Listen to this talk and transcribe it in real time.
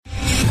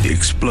The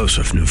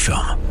explosive new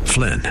film,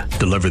 Flynn,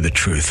 deliver the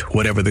truth,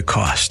 whatever the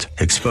cost,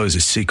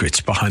 exposes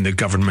secrets behind the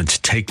government's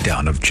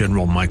takedown of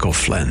General Michael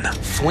Flynn.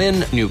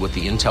 Flynn knew what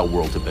the intel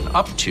world had been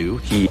up to.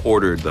 He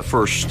ordered the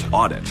first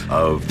audit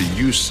of the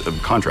use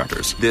of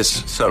contractors.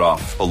 This set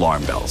off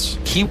alarm bells.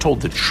 He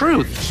told the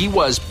truth. He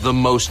was the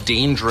most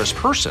dangerous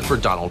person for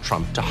Donald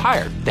Trump to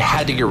hire. They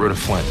had to get rid of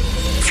Flynn.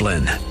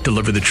 Flynn,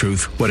 deliver the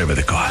truth, whatever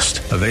the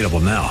cost. Available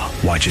now.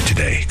 Watch it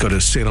today. Go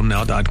to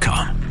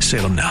salemnow.com.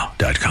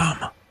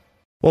 salemnow.com.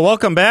 Well,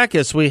 welcome back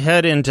as we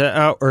head into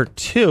hour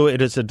two.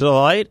 It is a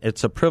delight,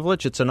 it's a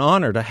privilege, it's an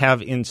honor to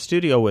have in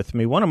studio with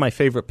me one of my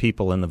favorite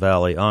people in the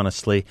Valley,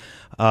 honestly.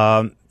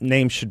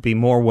 Name should be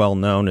more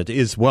well-known. It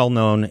is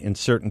well-known in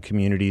certain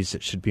communities.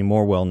 It should be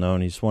more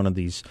well-known. He's one of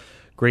these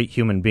great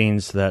human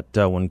beings that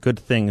when good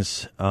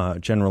things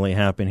generally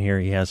happen here,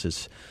 he has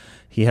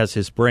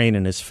his brain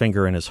and his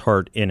finger and his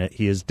heart in it.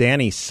 He is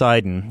Danny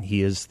Seiden.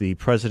 He is the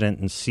president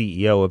and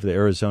CEO of the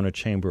Arizona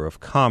Chamber of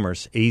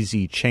Commerce,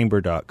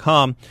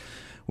 azchamber.com.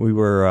 We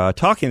were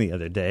talking the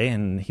other day,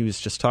 and he was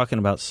just talking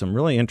about some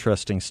really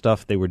interesting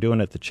stuff they were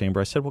doing at the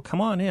chamber. I said, well, come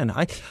on in.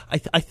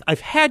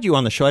 I've had you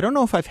on the show. I don't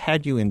know if I've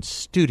had you in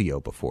studio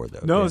before,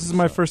 though. No, this is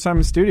my first time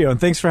in studio, and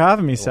thanks for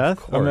having me,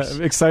 Seth. I'm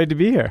excited to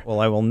be here.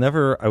 Well, I will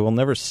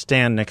never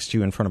stand next to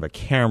you in front of a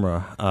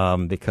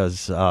camera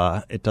because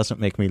it doesn't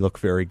make me look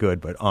very good.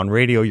 But on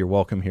radio, you're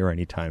welcome here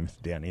anytime,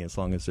 Danny, as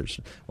long as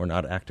we're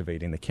not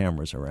activating the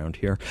cameras around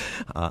here.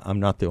 I'm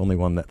not the only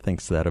one that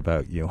thinks that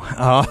about you.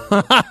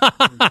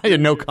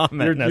 No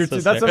comment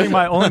necessary. That's something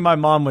only my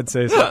mom would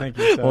say, so thank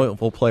you.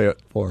 We'll play it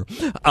for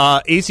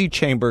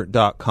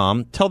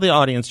azchamber.com. Tell the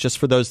audience, just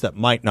for those that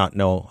might not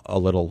know a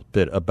little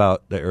bit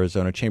about the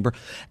Arizona Chamber.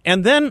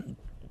 And then,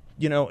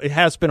 it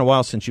has been a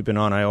while since you've been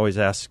on. I always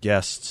ask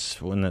guests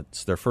when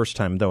it's their first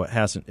time, though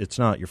it's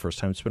not your first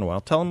time. It's been a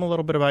while. Tell them a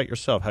little bit about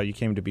yourself, how you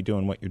came to be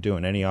doing what you're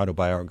doing, any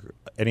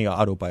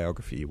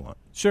autobiography you want.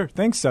 Sure.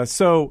 Thanks, Seth.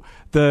 So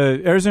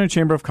the Arizona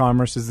Chamber of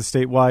Commerce is the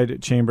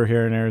statewide chamber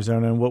here in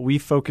Arizona, and what we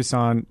focus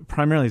on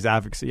primarily is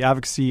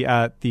advocacy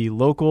at the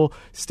local,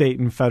 state,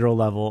 and federal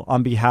level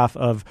on behalf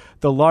of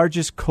the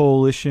largest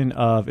coalition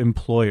of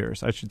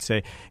employers, I should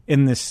say,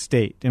 in this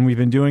state. And we've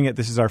been doing it.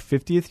 This is our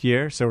 50th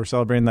year, so we're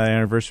celebrating that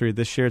anniversary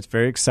this year. It's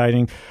very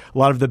exciting. A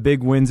lot of the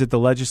big wins at the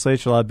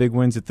legislature, a lot of big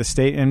wins at the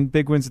state, and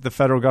big wins at the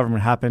federal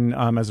government happen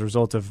as a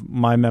result of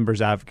my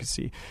members'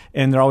 advocacy.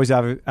 And they're always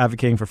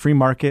advocating for free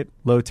market,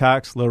 low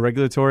tax, low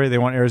regulatory. They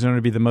want Arizona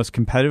to be the most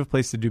competitive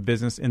place to do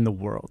business in the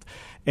world.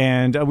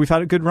 And we've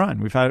had a good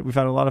run. We've had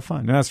a lot of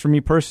fun. And as for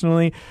me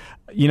personally,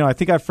 I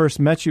think I first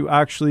met you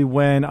actually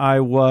when I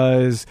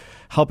was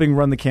helping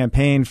run the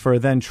campaign for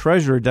then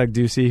Treasurer Doug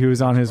Ducey, who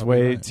was on his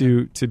way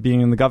to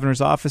being in the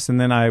governor's office. And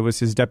then I was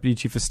his deputy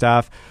chief of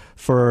staff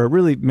for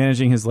really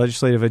managing his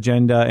legislative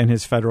agenda and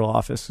his federal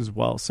office as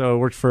well. So I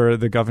worked for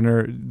the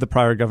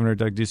prior governor,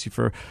 Doug Ducey,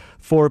 for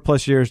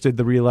 4+ years, did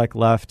the reelect,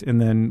 left, and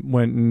then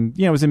went and,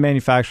 was in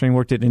manufacturing,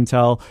 worked at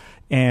Intel,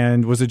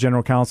 and was a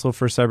general counsel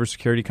for a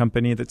cybersecurity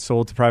company that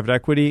sold to private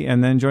equity,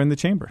 and then joined the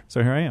chamber.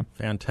 So here I am.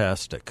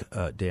 Fantastic,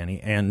 Danny.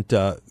 And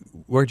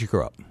where'd you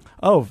grow up?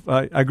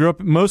 I grew up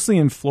mostly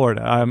in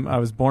Florida. I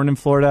was born in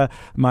Florida.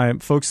 My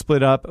folks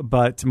split up,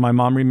 but my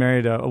mom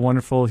remarried a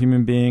wonderful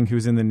human being who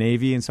was in the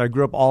Navy, and so I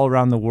grew up all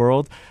around the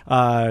world.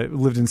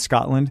 Lived in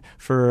Scotland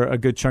for a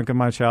good chunk of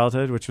my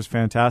childhood, which was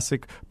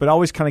fantastic, but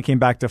always kind of came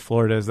back to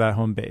Florida as that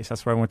home base.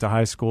 That's where I went to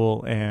high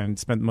school and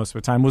spent most of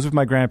my time. Was with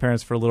my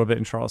grandparents for a little bit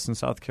in Charleston,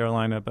 South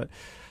Carolina, but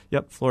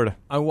yep, Florida.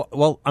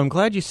 Well, I'm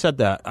glad you said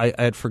that. I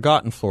had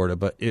forgotten Florida,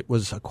 but it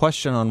was a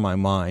question on my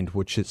mind,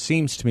 which it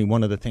seems to me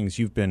one of the things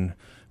you've been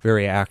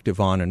very active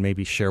on, and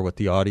maybe share with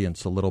the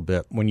audience a little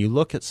bit. When you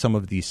look at some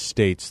of these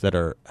states that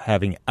are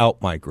having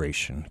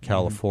out-migration,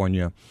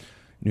 California,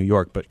 New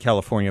York, but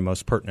California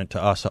most pertinent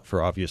to us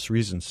for obvious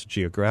reasons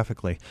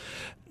geographically,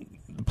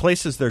 the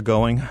places they're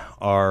going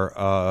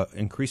are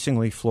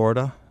increasingly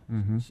Florida,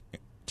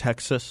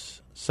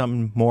 Texas,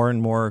 some more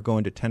and more are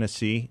going to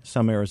Tennessee,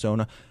 some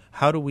Arizona.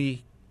 How do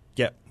we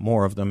get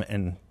more of them,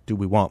 and do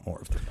we want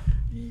more of them?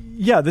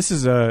 Yeah, this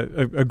is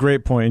a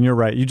great point, and you're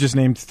right. You just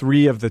named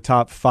 3 of the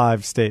top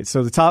 5 states.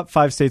 So the top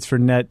 5 states for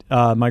net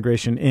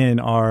migration in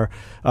are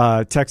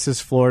Texas,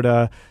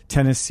 Florida,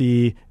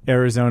 Tennessee,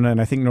 Arizona, and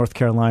I think North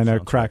Carolina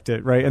cracked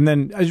it, right? And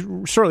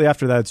then shortly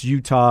after that, it's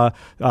Utah,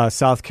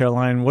 South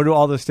Carolina. What do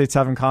all those states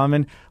have in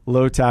common?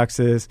 Low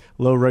taxes,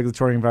 low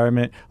regulatory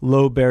environment,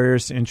 low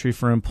barriers to entry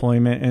for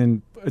employment,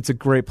 and it's a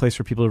great place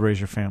for people to raise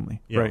your family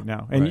right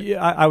now. And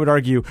I would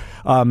argue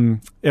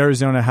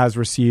Arizona has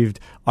received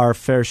our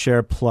fair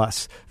share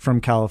plus from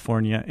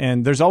California.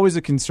 And there's always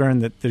a concern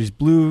that these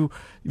blue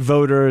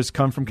voters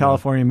come from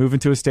California, move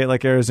into a state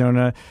like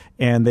Arizona,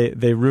 and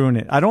they ruin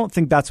it. I don't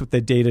think that's what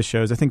the data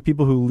shows. I think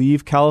people who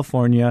leave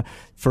California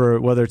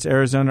for whether it's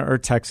Arizona or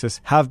Texas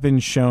have been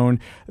shown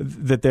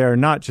that they are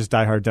not just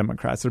diehard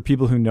Democrats. They're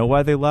people who know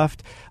why they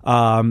left.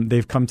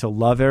 They've come to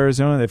love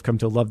Arizona. They've come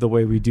to love the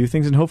way we do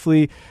things, and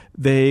hopefully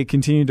they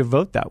continue to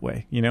vote that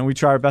way. We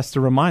try our best to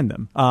remind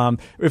them.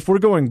 If we're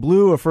going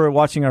blue, if we're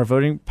watching our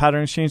voting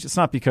patterns change, it's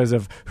not because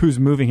of who's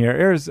moving here.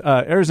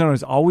 Arizona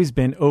has always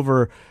been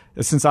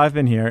since I've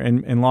been here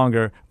and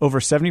longer, over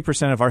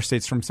 70% of our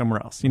state's from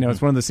somewhere else.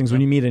 It's one of those things when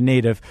you meet a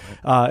native,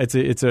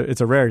 it's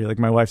a rarity. Like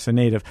my wife's a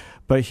native,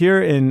 but here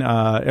in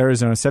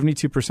Arizona,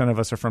 72% of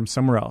us are from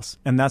somewhere else,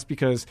 and that's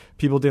because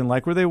people didn't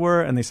like where they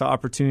were and they saw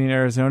opportunity in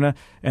Arizona,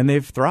 and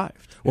they've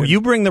thrived. Well,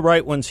 you bring the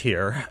right ones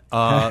here.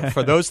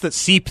 For those that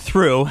seep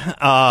through,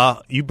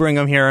 you bring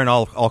them here, and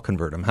I'll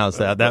convert them. How's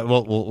that? That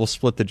we'll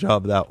split the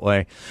job that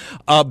way.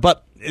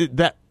 But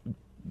that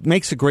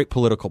makes a great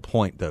political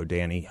point, though,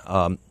 Danny.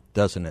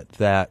 Doesn't it?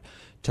 That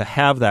to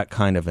have that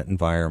kind of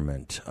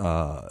environment,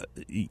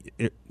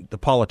 the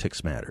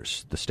politics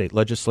matters. The state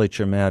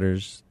legislature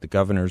matters. The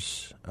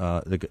governor's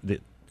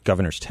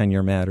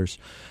tenure matters.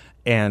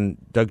 And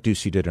Doug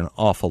Ducey did an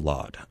awful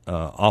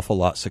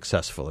lot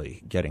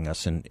successfully getting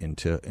us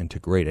into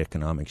great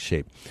economic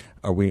shape.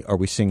 Are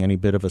we seeing a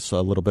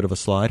little bit of a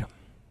slide?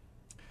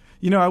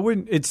 I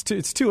wouldn't.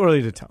 It's too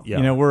early to tell.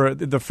 Yeah. We're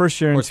the first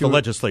year. Of course, the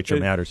legislature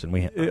matters, and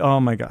we. Oh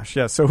my gosh,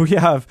 yeah. So we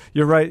have.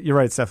 You're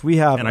right, Seth. We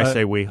have. And I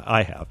say we.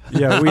 I have.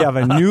 Yeah, we have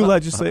a new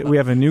legislature. We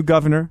have a new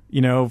governor.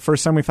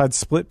 First time we've had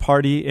split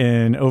party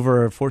in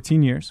over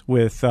 14 years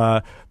with.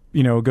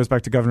 It goes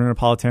back to Governor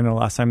Napolitano the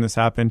last time this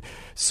happened.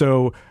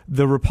 So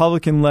the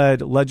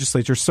Republican-led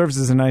legislature serves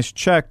as a nice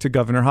check to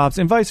Governor Hobbs,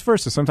 and vice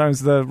versa. Sometimes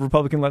the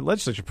Republican-led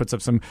legislature puts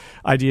up some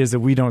ideas that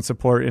we don't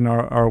support in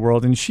our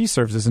world, and she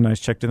serves as a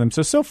nice check to them.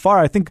 So far,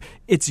 I think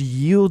it's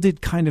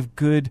yielded kind of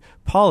good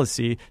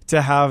policy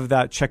to have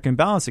that check and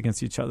balance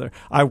against each other.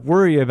 I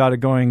worry about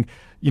it going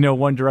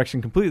one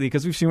direction completely,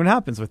 because we've seen what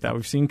happens with that.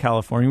 We've seen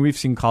California, we've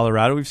seen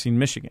Colorado, we've seen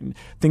Michigan.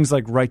 Things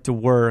like right to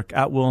work,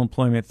 at-will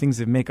employment, things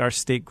that make our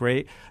state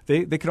great,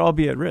 they could all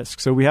be at risk.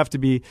 So we have to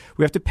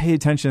pay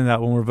attention to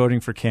that when we're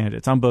voting for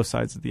candidates on both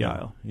sides of the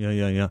aisle.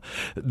 Yeah.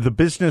 The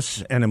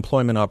business and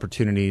employment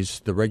opportunities,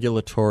 the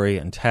regulatory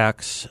and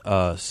tax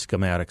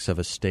schematics of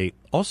a state.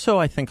 Also,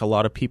 I think a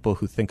lot of people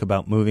who think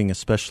about moving,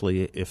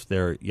 especially if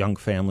they're young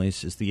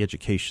families, is the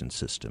education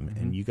system. Mm-hmm.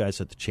 And you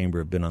guys at the Chamber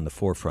have been on the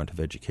forefront of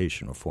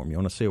education reform. You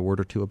want to say a word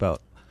or two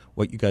about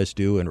what you guys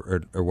do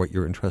or what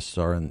your interests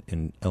are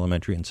in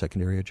elementary and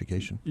secondary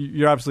education?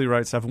 You're absolutely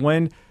right, Steph.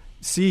 When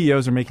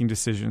CEOs are making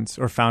decisions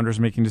or founders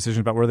making decisions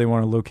about where they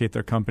want to locate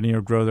their company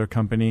or grow their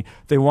company,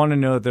 they want to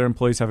know that their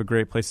employees have a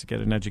great place to get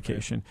an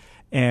education.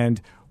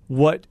 And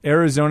what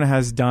Arizona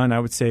has done, I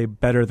would say,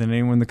 better than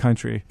anyone in the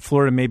country,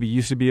 Florida maybe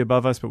used to be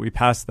above us, but we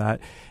passed that,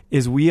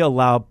 is we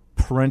allow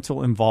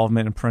parental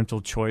involvement and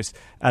parental choice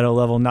at a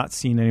level not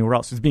seen anywhere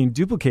else. It's being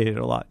duplicated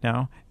a lot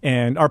now,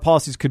 and our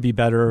policies could be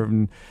better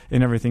and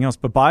everything else.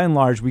 But by and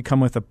large, we come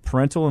with a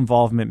parental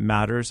involvement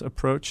matters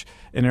approach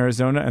in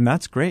Arizona, and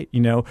that's great.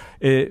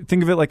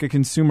 Think of it like a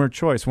consumer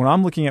choice. When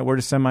I'm looking at where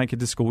to send my kid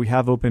to school, we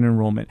have open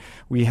enrollment.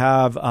 We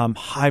have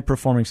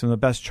high-performing, some of the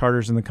best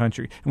charters in the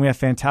country, and we have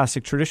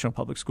fantastic traditional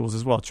public schools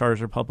as well.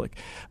 Charters are public.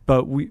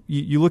 But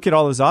you look at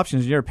all those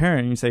options, you're a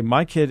parent, and you say,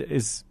 my kid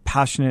is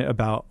passionate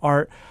about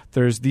art.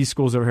 There's these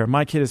schools over here.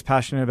 My kid is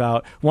passionate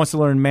about, wants to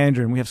learn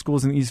Mandarin. We have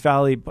schools in the East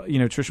Valley,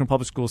 traditional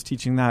public schools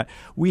teaching that.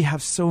 We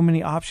have so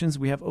many options.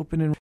 We have open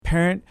and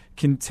parent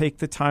can take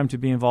the time to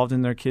be involved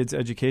in their kids'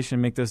 education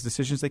and make those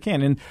decisions they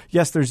can. And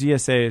yes, there's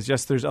ESAs.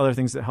 Yes, there's other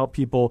things that help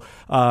people,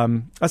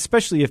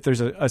 especially if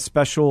there's a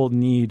special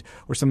need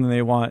or something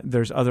they want.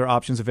 There's other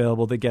options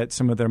available. They get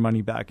some of their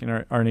money back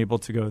and aren't able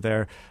to go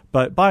there.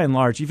 But by and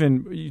large,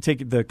 even you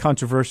take the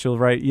controversial,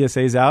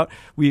 ESAs out,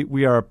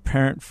 we are a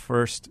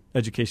parent-first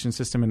education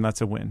system, and that's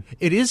a win.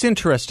 It is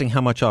interesting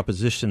how much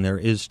opposition there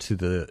is to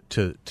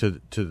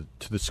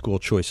the school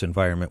choice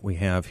environment we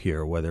have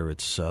here, whether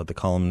it's the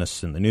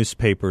columnists in the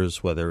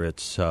newspapers, whether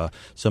it's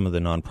some of the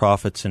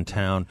nonprofits in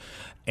town.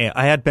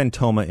 I had Ben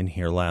Toma in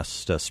here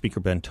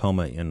Speaker Ben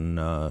Toma in,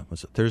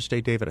 was it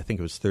Thursday, David? I think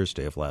it was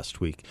Thursday of last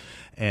week.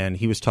 And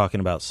he was talking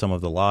about some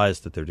of the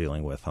lies that they're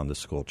dealing with on the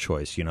school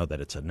choice,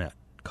 that it's a net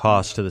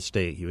cost to the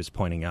state. He was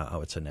pointing out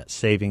how it's a net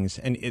savings.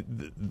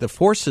 And the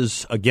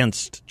forces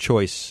against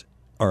choice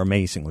are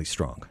amazingly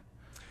strong.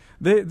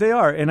 They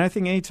are. And I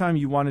think anytime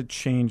you want to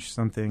change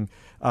something,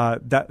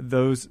 that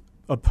those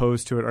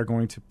opposed to it are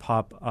going to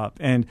pop up.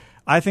 And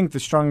I think the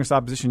strongest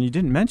opposition, you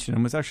didn't mention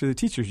them, was actually the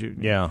teachers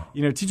union.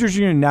 Yeah. Teachers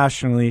union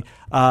nationally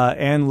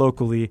and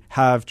locally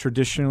have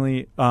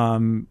traditionally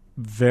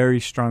very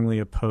strongly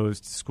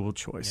opposed school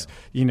choice.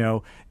 Yeah.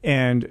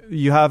 And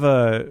you have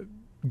a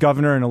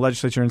governor and a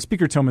legislature, and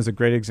Speaker Toma is a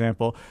great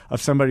example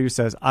of somebody who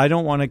says, I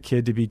don't want a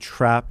kid to be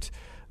trapped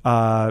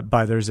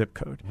by their zip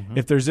code. Mm-hmm.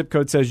 If their zip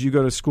code says you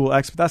go to school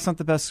X, but that's not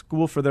the best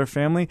school for their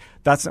family,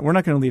 we're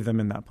not going to leave them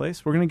in that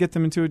place. We're going to get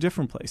them into a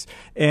different place.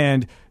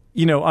 And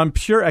on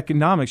pure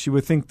economics, you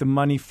would think the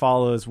money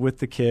follows with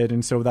the kid,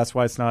 and so that's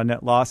why it's not a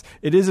net loss.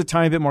 It is a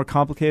tiny bit more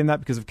complicated than that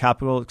because of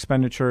capital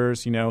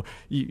expenditures.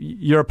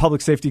 You're a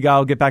public safety guy.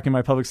 I'll get back in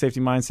my public safety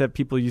mindset.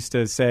 People used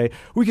to say,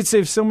 we could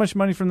save so much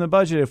money from the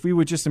budget if we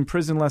would just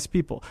imprison less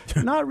people.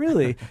 Not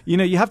really.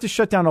 You have to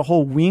shut down a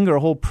whole wing or a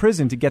whole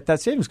prison to get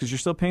that savings because you're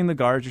still paying the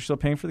guards, you're still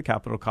paying for the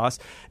capital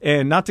costs.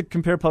 And not to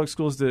compare public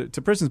schools to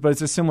prisons, but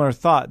it's a similar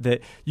thought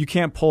that you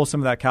can't pull some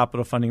of that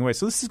capital funding away.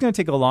 So this is going to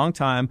take a long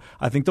time.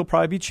 I think there'll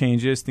probably be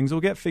changes. Things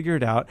will get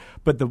figured out.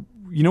 But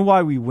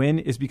why we win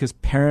is because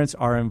parents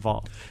are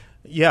involved.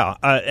 Yeah,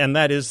 and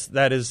that is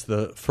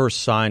the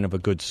first sign of a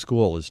good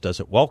school is, does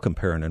it welcome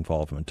parent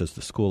involvement? Does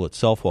the school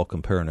itself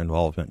welcome parent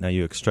involvement? Now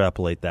you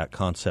extrapolate that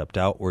concept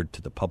outward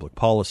to the public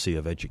policy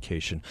of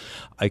education.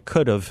 I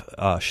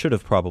should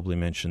have probably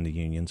mentioned the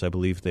unions. I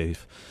believe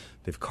they've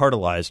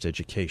cartelized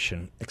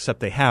education,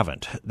 except they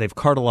haven't. They've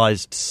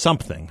cartelized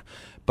something.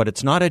 But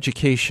it's not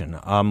education.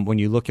 When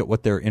you look at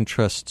what their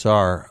interests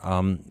are,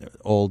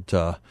 old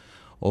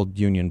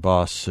union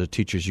boss,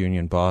 teachers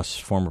union boss,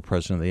 former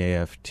president of the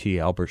AFT,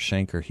 Albert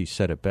Schenker, he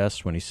said it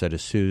best when he said,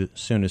 as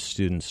soon as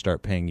students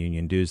start paying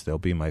union dues, they'll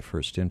be my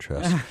first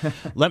interest.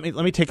 Let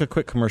me take a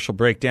quick commercial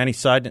break. Danny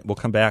Seiden, we'll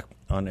come back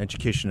on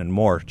education and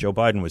more. Joe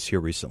Biden was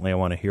here recently. I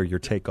want to hear your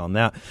take on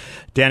that.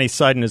 Danny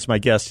Seiden is my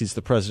guest. He's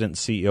the president and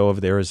CEO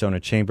of the Arizona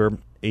Chamber,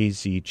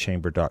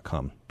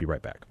 azchamber.com. Be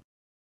right back.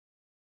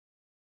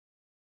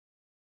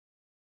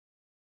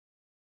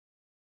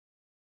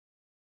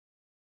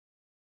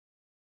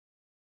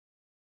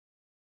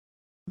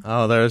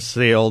 Oh, there's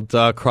the old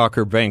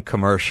Crocker Bank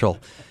commercial.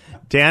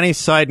 Danny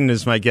Seiden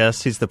is my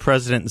guest. He's the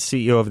president and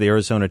CEO of the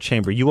Arizona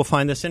Chamber. You will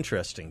find this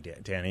interesting,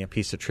 Danny, a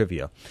piece of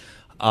trivia.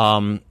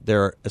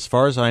 There, as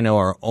far as I know,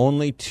 are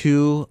only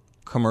 2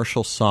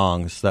 commercial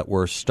songs that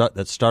were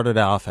that started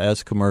off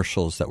as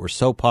commercials that were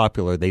so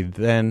popular they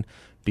then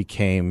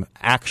became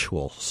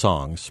actual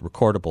songs,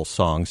 recordable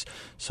songs.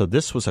 So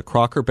this was a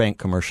Crocker Bank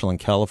commercial in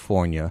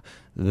California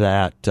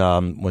that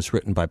was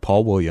written by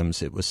Paul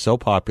Williams. It was so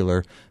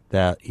popular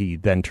that he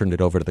then turned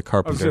it over to the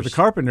Carpenters. Oh, so the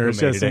Carpenters,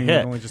 who made it a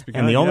hit. Only just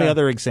and the only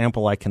other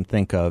example I can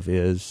think of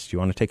is, do you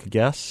want to take a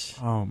guess?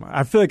 Oh,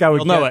 I feel like I would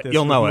You'll know it.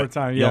 You'll know it.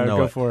 Time. You'll Yeah, know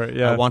go it. for it.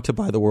 Yeah. I want to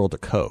buy the world a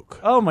Coke.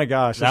 Oh my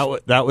gosh, that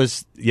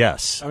was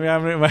yes. I mean,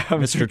 I'm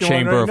Mr.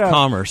 Chamber of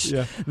Commerce.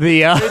 Yeah.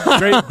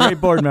 The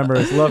great board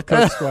members. Love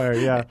Coke Squire.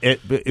 Yeah.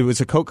 It was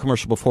a Coke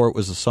commercial before it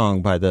was a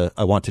song by the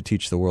I Want to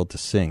Teach the World to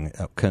Sing.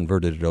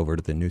 Converted it over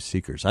to the New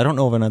Seekers. I don't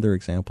know of another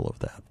example of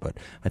that, but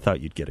I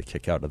thought you'd get a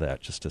kick out of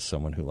that just as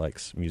someone who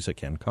likes music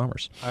and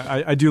commerce.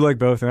 I do like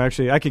both, and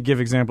actually I could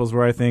give examples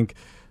where I think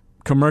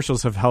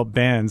commercials have helped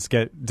bands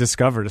get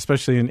discovered,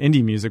 especially in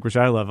indie music, which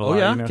I love a lot. Oh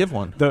yeah, give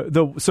one.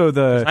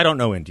 I don't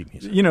know indie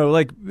music.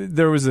 Like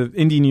there was an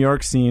indie New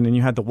York scene, and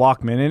you had the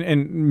Walkman,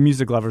 and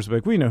music lovers were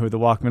like, we know who the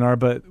Walkman are,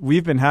 but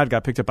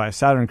got picked up by a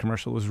Saturn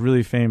commercial. It was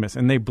really famous,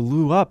 and they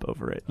blew up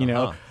over it.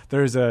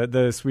 There's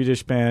the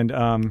Swedish band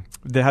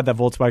they had that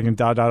Volkswagen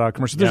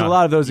commercial. There's a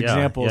lot of those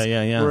examples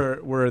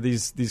where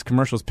these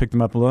commercials picked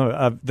them up.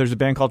 There's a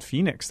band called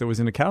Phoenix that was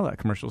in a Cadillac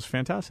commercial. It's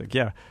fantastic.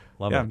 Yeah.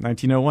 Love it.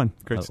 1901.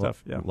 Great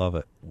stuff. Yeah. Love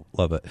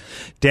it.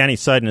 Danny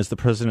Seiden is the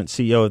president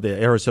and CEO of the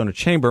Arizona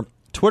Chamber.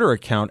 Twitter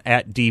account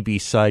at DB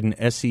Seiden,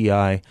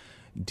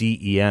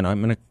 SEIDEN.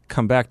 I'm going to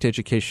come back to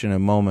education in a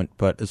moment,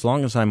 but as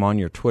long as I'm on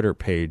your Twitter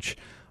page,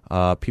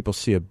 people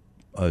see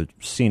a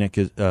scenic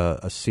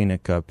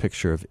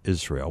picture of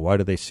Israel. Why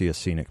do they see a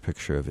scenic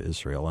picture of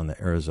Israel on the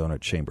Arizona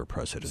Chamber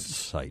president's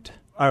site?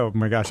 Oh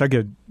my gosh, I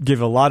could give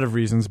a lot of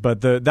reasons,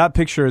 but that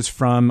picture is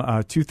from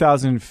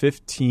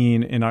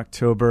 2015 in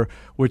October,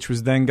 which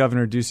was then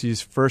Governor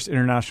Ducey's first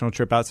international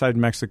trip outside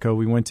Mexico.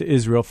 We went to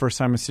Israel. First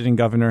time a sitting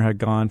governor had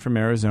gone from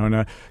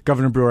Arizona.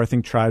 Governor Brewer, I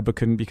think, tried but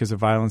couldn't because of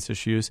violence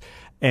issues.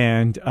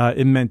 And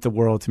it meant the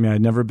world to me.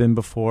 I'd never been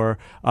before.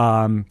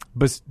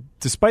 But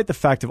despite the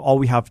fact of all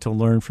we have to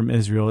learn from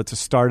Israel, it's a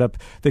startup.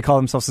 They call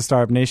themselves a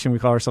startup nation. We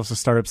call ourselves a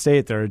startup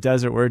state. They're a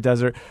desert. We're a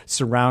desert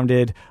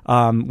surrounded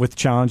with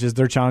challenges.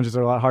 Their challenges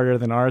are a lot harder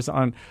than ours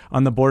on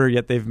the border,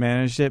 yet they've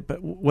managed it.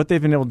 But what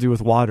they've been able to do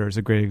with water is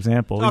a great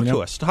example. Talk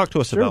to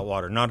us Sure. about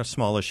water. Not a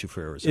small issue for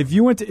Arizona. If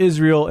you went to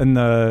Israel in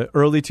the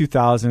early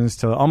 2000s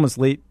to almost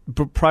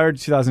prior to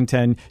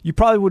 2010, you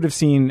probably would have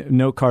seen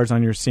note cards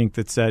on your sink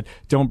that said,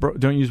 don't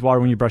use water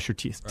when you brush your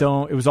teeth.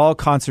 Right. It was all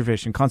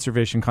conservation.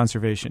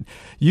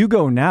 You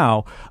go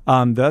now,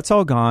 that's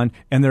all gone,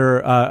 and they're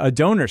a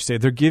donor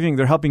state.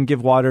 They're helping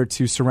give water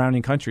to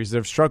surrounding countries that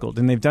have struggled,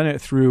 and they've done it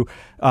through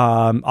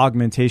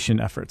augmentation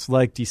efforts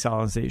like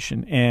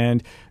desalination.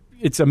 And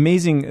it's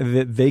amazing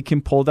that they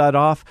can pull that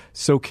off.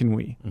 So can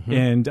we. Mm-hmm.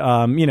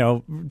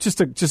 And just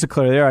to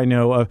clear there, I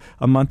know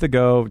a month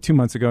ago, 2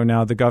 months ago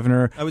now, the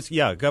governor.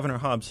 Governor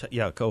Hobbs.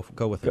 Yeah, go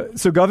with it.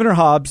 So Governor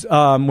Hobbs,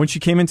 when she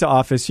came into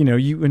office,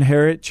 you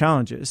inherit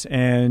challenges,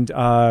 and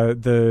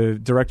the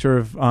director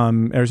of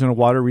Arizona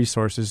Water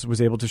Resources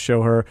was able to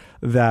show her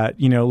that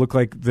looked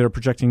like they're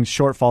projecting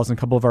shortfalls in a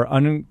couple of our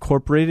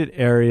unincorporated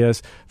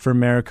areas for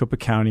Maricopa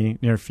County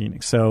near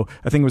Phoenix. So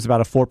I think it was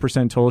about a 4%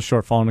 total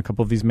shortfall in a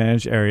couple of these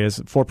managed areas.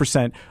 is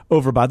 4%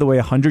 over, by the way,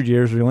 100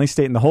 years. We're the only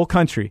state in the whole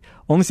country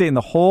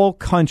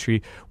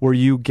where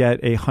you get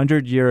a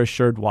 100-year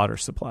assured water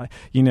supply.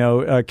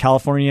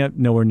 California,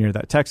 nowhere near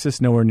that.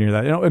 Texas, nowhere near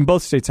that. And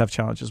both states have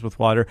challenges with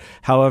water.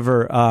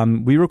 However,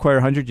 we require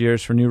 100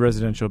 years for new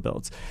residential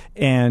builds.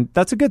 And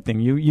that's a good thing.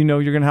 You know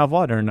you're going to have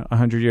water in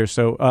 100 years.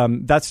 So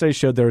that study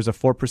showed there was a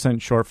 4%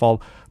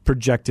 shortfall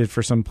projected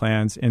for some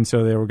plans. And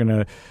so they were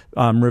going to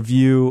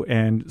review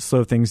and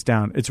slow things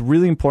down. It's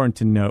really important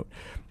to note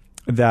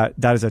that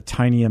is a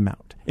tiny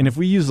amount. And if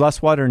we use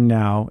less water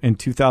now in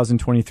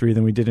 2023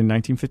 than we did in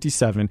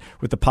 1957,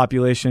 with the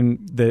population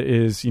that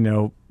is,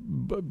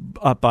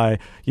 up by,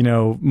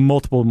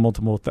 multiple,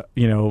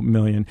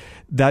 million,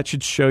 that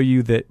should show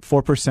you that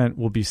 4%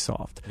 will be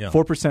solved. Yeah.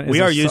 4% is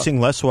we are using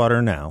less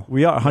water now.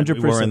 We are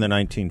 100%. We were in the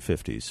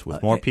 1950s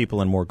with more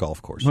people and more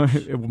golf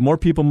courses. More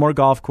people, more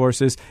golf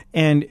courses.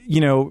 And,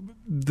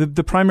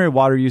 the primary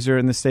water user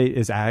in the state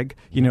is ag.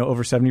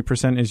 Over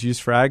 70% is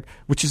used for ag,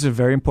 which is a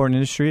very important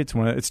industry.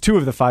 It's two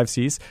of the 5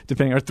 C's,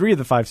 or 3 of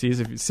the 5 C's,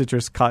 if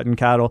citrus, cotton,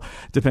 cattle,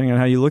 depending on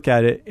how you look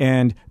at it.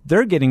 And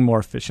they're getting more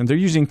efficient. They're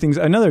using things,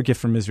 another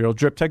gift from Israel,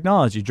 drip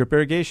technology, drip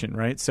irrigation,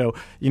 right? So,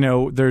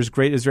 there's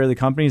great Israeli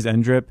companies,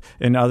 NDrip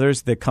and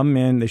others, that come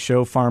in, they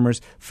show farmers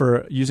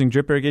for using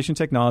drip irrigation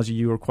technology,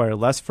 you require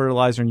less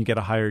fertilizer and you get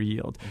a higher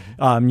yield.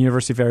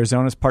 University of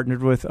Arizona has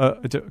partnered with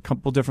a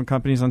couple different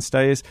companies on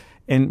studies,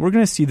 and we're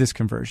going to see this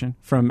conversion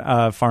from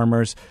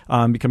farmers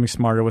becoming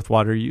smarter with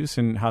water use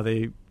and how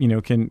they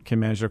can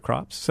manage their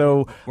crops.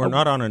 So we're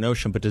not on an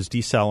ocean, but does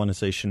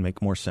desalination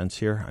make more sense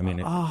here? I mean,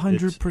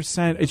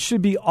 100%. It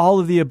should be all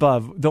of the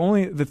above.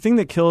 The thing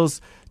that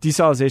kills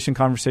desalination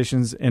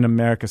conversations in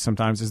America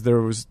sometimes is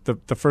there was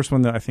the first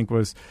one that I think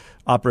was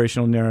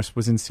operational nearest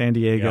was in San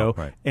Diego,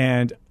 right.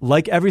 And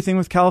like everything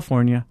with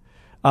California,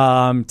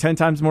 10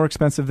 times more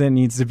expensive than it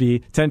needs to be,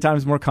 10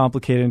 times more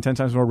complicated, and 10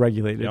 times more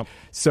regulated. Yep.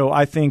 So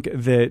I think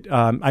that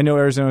I know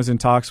Arizona is in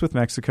talks with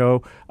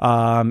Mexico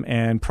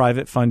and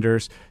private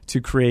funders to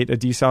create a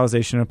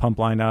desalination and pump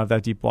line out of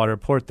that deep water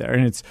port there.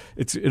 And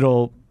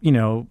it'll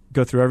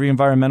go through every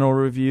environmental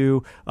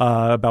review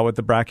about what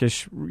the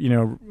brackish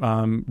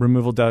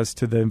removal does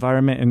to the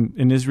environment. And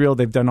in Israel,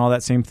 they've done all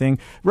that same thing.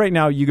 Right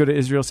now, you go to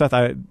Israel, Seth.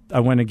 I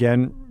went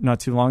again not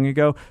too long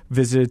ago,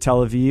 visited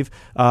Tel Aviv,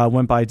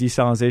 went by a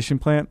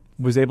desalination plant,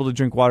 was able to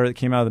drink water that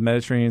came out of the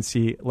Mediterranean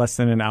Sea less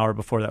than an hour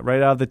before that.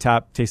 Right out of the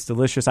tap, tastes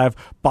delicious. I have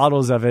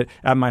bottles of it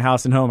at my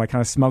house and home. I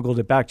kind of smuggled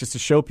it back just to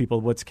show people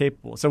what's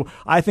capable. So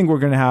I think we're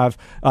going to have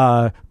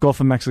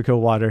Gulf of Mexico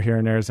water here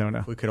in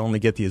Arizona. If we could only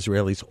get the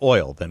Israelis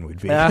oil, then we'd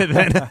be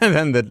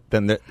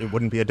then it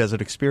wouldn't be a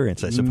desert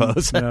experience, I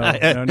suppose. No, not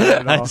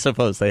at all. I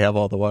suppose they have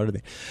all the water.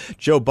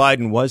 Joe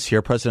Biden was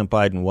here. President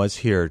Biden was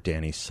here,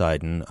 Danny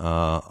Seiden,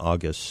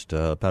 August,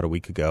 about a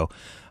week ago.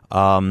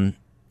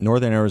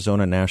 Northern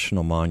Arizona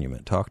National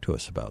Monument. Talk to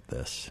us about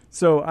this.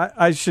 So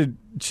I should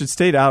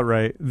state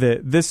outright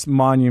that this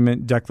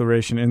monument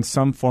declaration in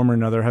some form or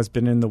another has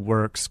been in the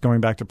works going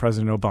back to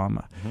President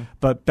Obama. Mm-hmm.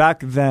 But back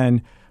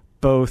then,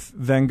 both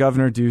then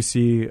Governor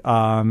Ducey,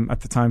 at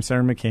the time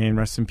Senator McCain,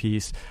 rest in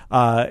peace,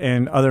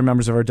 and other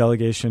members of our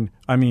delegation,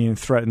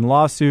 threatened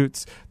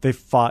lawsuits. They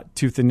fought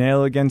tooth and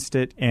nail against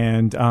it,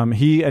 and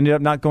he ended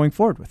up not going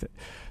forward with it.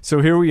 So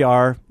here we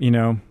are,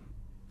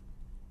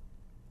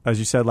 as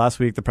you said last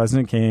week, the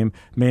president came,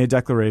 made a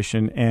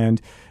declaration,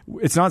 and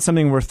it's not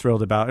something we're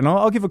thrilled about. And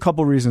I'll give a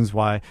couple reasons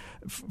why.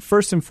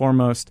 First and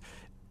foremost,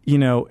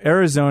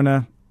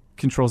 Arizona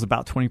controls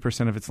about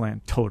 20% of its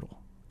land total.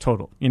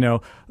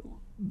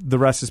 The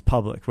rest is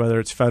public, whether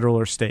it's federal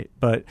or state.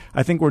 But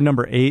I think we're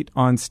number 8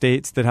 on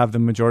states that have the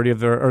majority of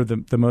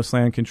the most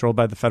land controlled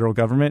by the federal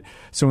government.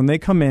 So when they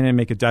come in and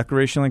make a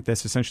declaration like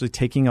this, essentially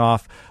taking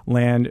off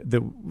land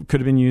that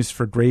could have been used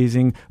for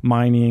grazing,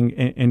 mining,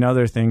 and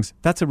other things,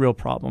 that's a real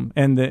problem.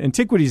 And the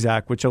Antiquities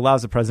Act, which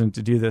allows the president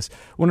to do this,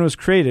 when it was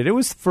created, it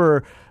was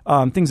for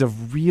things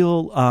of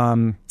real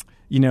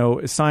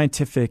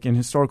scientific and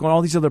historical and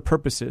all these other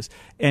purposes.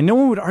 And no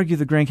one would argue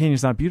the Grand Canyon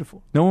is not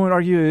beautiful. No one would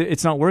argue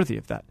it's not worthy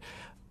of that.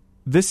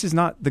 This is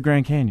not the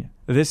Grand Canyon.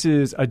 This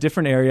is a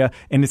different area,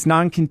 and it's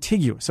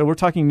non-contiguous. So we're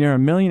talking near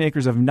 1 million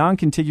acres of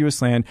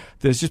non-contiguous land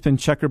that has just been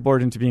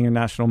checkerboarded into being a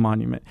national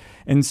monument.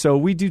 And so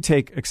we do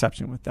take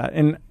exception with that.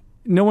 And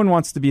no one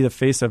wants to be the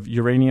face of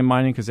uranium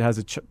mining because it has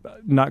a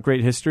not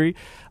great history.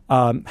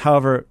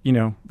 However,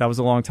 that was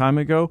a long time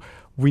ago.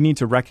 We need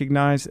to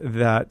recognize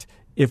that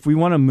if we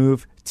want to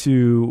move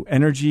to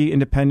energy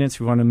independence,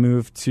 we want to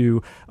move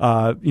to,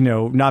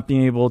 not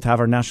being able to have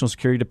our national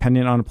security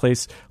dependent on a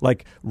place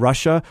like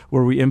Russia,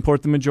 where we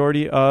import the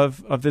majority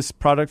of this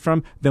product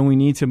from, then we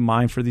need to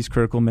mine for these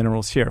critical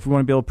minerals here. If we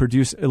want to be able to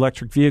produce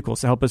electric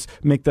vehicles to help us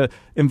make the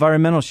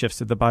environmental shifts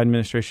that the Biden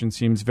administration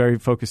seems very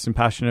focused and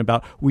passionate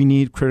about, we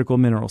need critical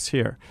minerals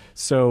here.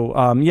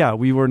 So,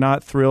 we were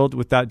not thrilled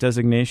with that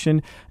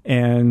designation.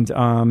 And,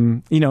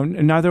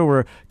 neither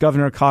were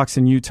Governor Cox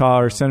in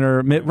Utah or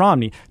Senator Mitt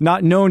Romney,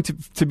 not known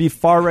to be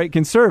far-right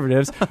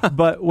conservatives,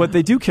 but what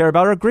they do care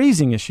about are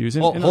grazing issues.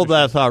 Hold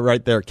that thought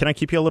right there. Can I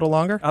keep you a little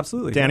longer?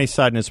 Absolutely. Danny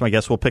Seiden is my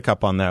guest. We'll pick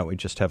up on that. We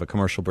just have a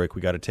commercial break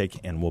we got to take,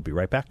 and we'll be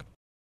right back.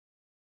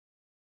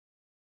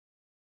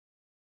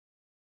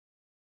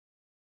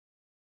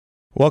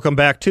 Welcome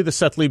back to the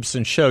Seth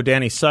Leibson Show.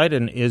 Danny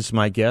Seiden is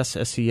my guest,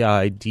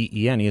 Seiden.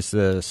 He is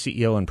the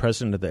CEO and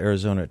president of the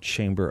Arizona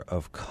Chamber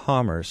of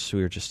Commerce.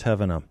 We were just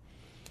having a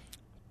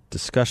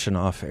discussion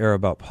off air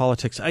about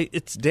politics.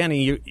 It's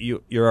Danny.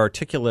 You're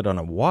articulate on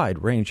a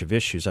wide range of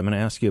issues. I'm going to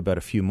ask you about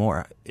a few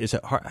more. Is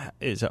it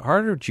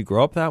harder? Did you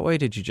grow up that way?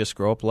 Did you just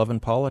grow up loving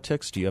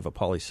politics? Do you have a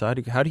poli sci?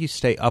 How do you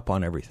stay up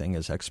on everything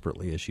as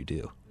expertly as you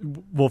do?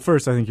 Well,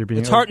 first, I think you're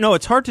being... It's hard. No,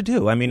 it's hard to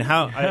do. I mean,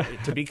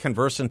 to be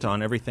conversant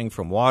on everything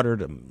from water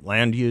to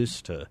land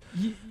use to...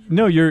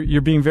 No, you're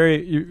being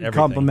very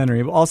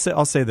complimentary. I'll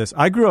say this.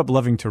 I grew up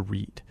loving to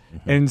read.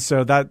 Mm-hmm. And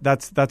so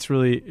that's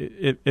really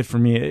it for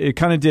me. It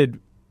kind of did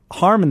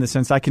harm in the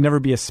sense I could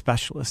never be a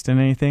specialist in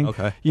anything.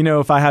 Okay.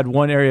 If I had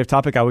one area of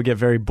topic, I would get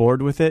very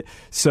bored with it.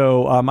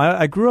 So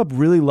I grew up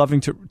really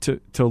loving to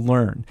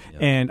learn. Yeah.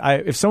 And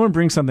if someone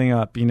brings something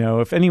up,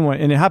 if anyone,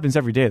 and it happens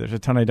every day, there's a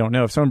ton I don't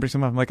know. If someone brings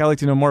something up, I'm like, I'd like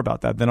to know more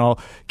about that. Then I'll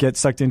get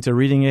sucked into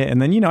reading it. And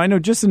then, I know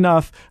just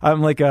enough.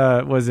 I'm like,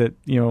 a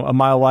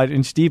mile wide,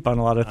 inch deep on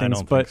a lot of things.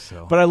 I don't think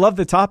so. But I love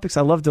the topics.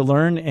 I love to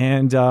learn.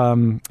 And,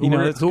 who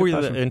were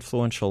the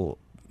influential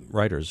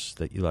writers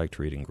that you liked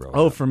reading growing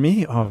up? For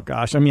me? Oh,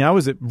 gosh. I mean, I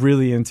was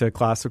really into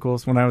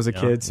classicals when I was a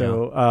kid.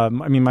 So,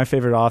 my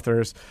favorite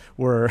authors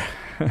were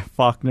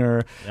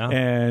Faulkner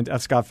and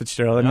F. Scott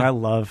Fitzgerald. And I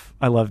loved.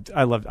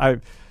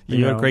 Are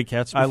you a Great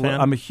Gatsby fan?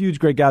 I'm a huge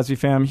Great Gatsby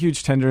fan. I'm a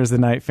huge Tender as the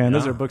Night fan.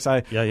 Those are books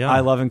I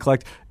love and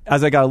collect.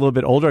 As I got a little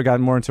bit older, I got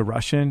more into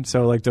Russian.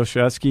 So like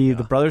Dostoevsky,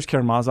 The Brothers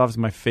Karamazov is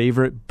my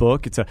favorite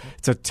book. It's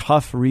a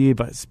tough read,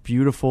 but it's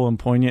beautiful and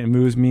poignant. It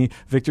moves me.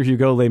 Victor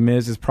Hugo, Les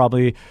Mis is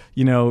probably,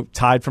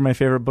 tied for my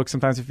favorite book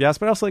sometimes if you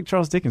ask. But I also like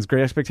Charles Dickens.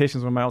 Great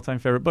Expectations is one of my all-time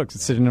favorite books.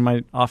 It's sitting in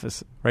my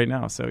office right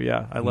now. So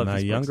yeah, I love these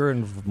books. In my younger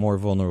and more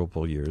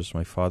vulnerable years,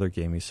 my father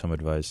gave me some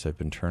advice I've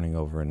been turning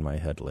over in my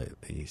head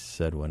lately. He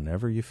said,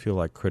 whenever you feel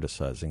like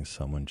criticizing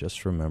someone,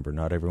 just remember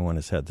not everyone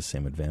has had the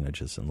same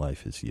advantages in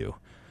life as you.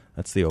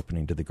 That's the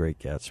opening to The Great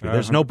Gatsby.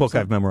 There's no book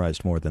I've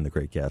memorized more than The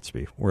Great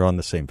Gatsby. We're on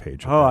the same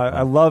page.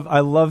 I love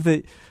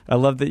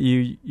that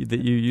you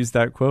use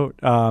that quote.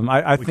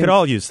 I think we could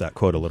all use that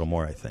quote a little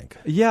more. I think.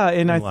 Yeah,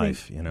 and in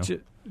life,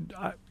 think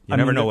you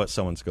never know what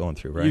someone's going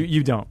through, right?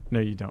 You don't. No,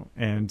 you don't.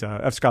 And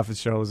F. Scott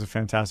Fitzgerald is a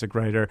fantastic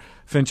writer.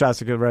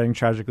 Fantastic at writing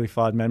Tragically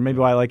Flawed Men. Maybe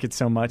why I like it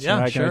so much. Yeah,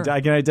 I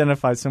can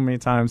identify so many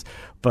times.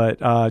 But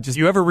just...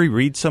 Do you ever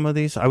reread some of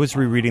these? I was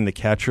rereading The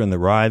Catcher in the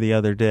Rye the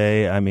other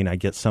day. I mean, I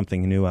get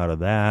something new out of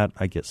that.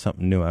 I get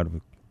something new out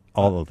of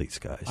all of these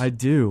guys. I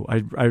do.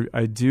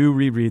 I do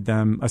reread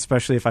them,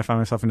 especially if I find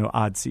myself in an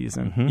odd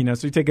season. Mm-hmm.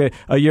 So you take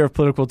a year of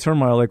political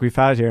turmoil like we've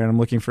had here, and I'm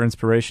looking for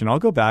inspiration. I'll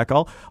go back.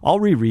 I'll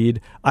reread.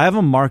 I have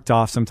them marked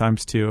off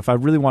sometimes too. If I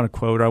really want to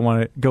quote, or I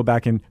want to go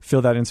back and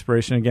feel that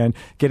inspiration again.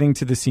 Getting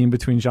to the scene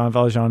between Jean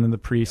Valjean and the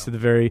priest at the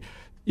very,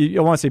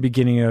 I want to say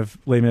beginning of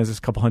Les Mis is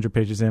a couple hundred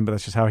pages in, but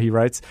that's just how he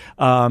writes.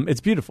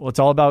 It's beautiful. It's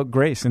all about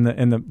grace and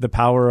the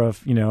power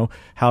of,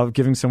 how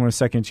giving someone a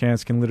second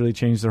chance can literally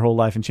change their whole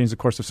life and change the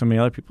course of so many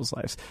other people's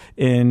lives.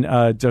 In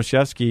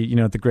Dostoevsky,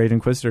 the Great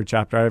Inquisitor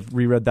chapter, I've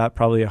reread that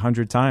probably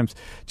 100 times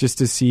just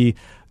to see,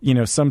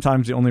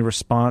 sometimes the only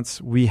response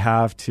we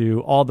have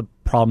to all the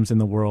problems in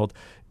the world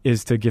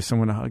is to give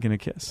someone a hug and a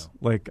kiss,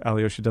 like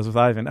Alyosha does with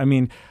Ivan. I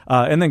mean,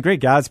 and then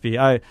Great Gatsby,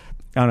 I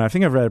don't know, I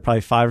think I've read it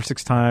probably 5 or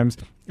 6 times.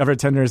 I've read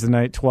Tender as the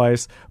Night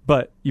twice,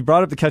 but you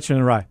brought up The Catcher in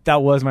the Rye.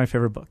 That was my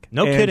favorite book.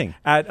 No kidding.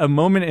 At a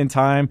moment in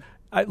time,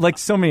 like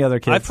so many other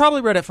kids. I've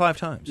probably read it 5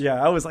 times.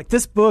 Yeah, I was like,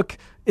 this book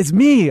is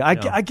me.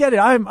 I get it.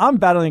 I'm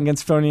battling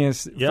against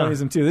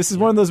phonyism too. This is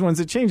one of those ones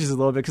that changes a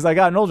little bit because I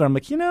gotten older. I'm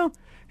like,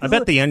 I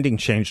bet the ending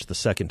changed the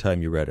second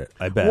time you read it.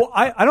 I bet. Well,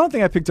 I don't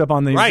think I picked up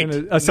on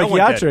the a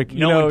psychiatric.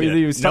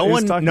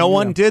 No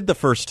one did the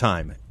first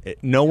time.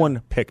 No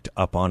one picked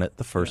up on it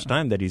the first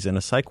time that he's in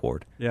a psych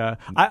ward. Yeah.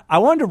 I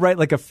wanted to write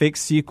like a fake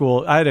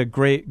sequel. I had a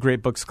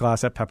great books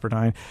class at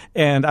Pepperdine,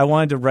 and I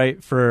wanted to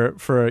write for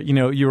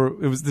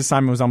this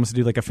time it was almost to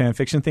do like a fan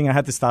fiction thing. I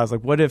had this thought. I was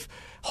like, what if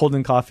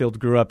Holden Caulfield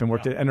grew up and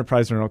worked at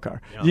Enterprise Rental Car?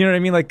 Yeah. You know what I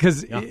mean? Like,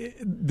 because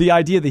the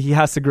idea that he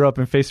has to grow up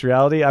and face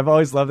reality, I've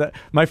always loved that.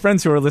 My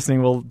friends who are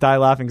listening will die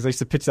laughing because I used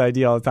to pitch the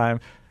idea all the time.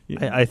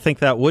 I think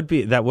that would.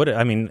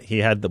 I mean, he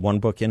had the one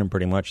book in him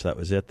pretty much. That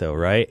was it, though,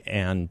 right?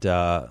 And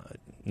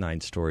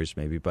 9 stories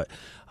maybe, but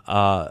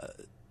I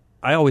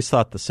always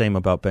thought the same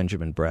about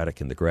Benjamin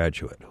Braddock in The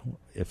Graduate.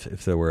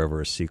 if there were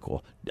ever a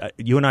sequel.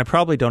 You and I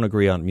probably don't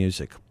agree on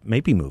music.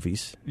 Maybe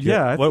movies.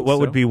 Yeah. What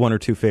would be one or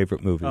two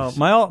favorite movies?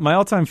 My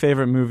all-time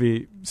favorite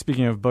movie,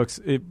 speaking of books,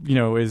 is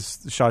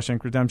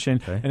Shawshank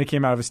Redemption, and it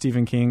came out of a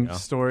Stephen King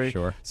story.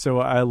 Sure. So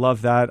I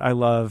love that. I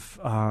love,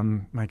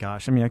 my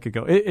gosh, I mean, I could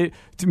go.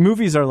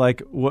 Movies are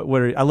like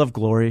I love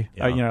Glory.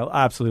 Yeah.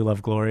 I absolutely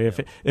love Glory.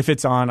 Yeah. If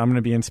it's on, I'm going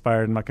to be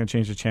inspired. I'm not going to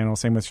change the channel.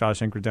 Same with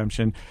Shawshank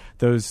Redemption.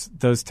 Those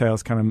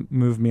tales kind of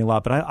move me a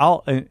lot. But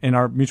I'll, and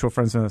our mutual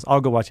friends know this,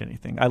 I'll go watch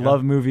anything. I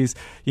love movies.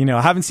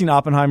 I haven't seen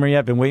Oppenheimer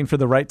yet. Been waiting for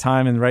the right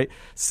time and the right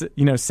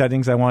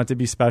settings. I want it to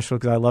be special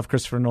because I love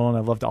Christopher Nolan.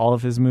 I've loved all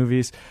of his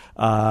movies.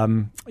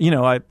 I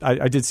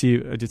did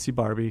see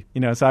Barbie.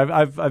 So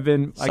I've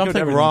been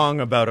something wrong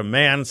about a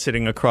man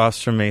sitting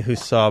across from me who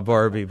saw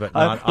Barbie but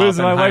not it was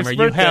Oppenheimer. my wife's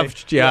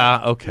birthday.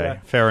 Okay,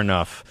 fair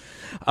enough.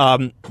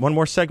 One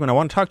more segment. I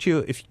want to talk to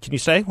you. Can you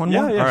say one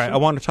more? Yeah, all right. sure. I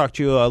want to talk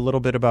to you a little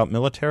bit about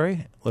military,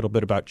 a little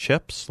bit about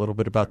chips, a little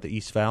bit about the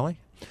East Valley.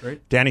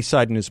 Great. Danny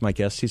Seiden is my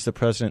guest. He's the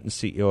president and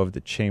CEO of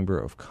the Chamber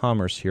of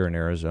Commerce here in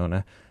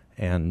Arizona,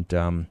 and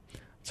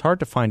it's hard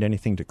to find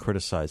anything to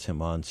criticize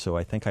him on. So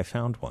I think I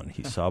found one.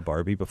 He saw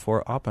Barbie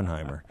before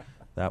Oppenheimer.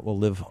 That will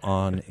live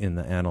on in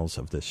the annals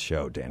of this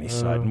show. Danny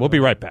Seiden. We'll be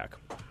right back.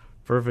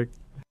 Perfect.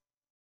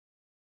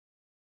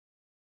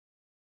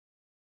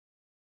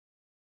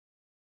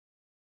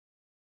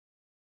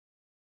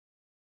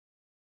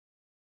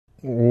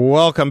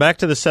 Welcome back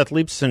to the Seth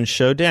Leibson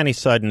Show. Danny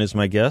Seiden is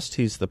my guest.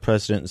 He's the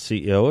president and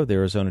CEO of the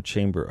Arizona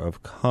Chamber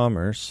of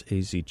Commerce.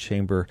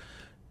 azchamber.org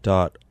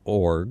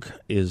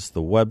is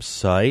the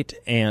website,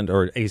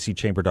 or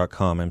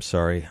azchamber.com, I'm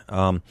sorry.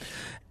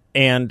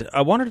 And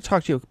I wanted to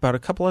talk to you about a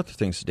couple other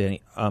things,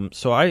 Danny.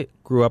 So I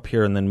grew up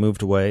here and then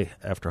moved away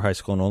after high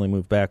school and only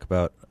moved back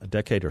about a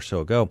decade or so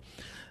ago.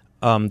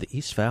 The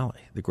East Valley,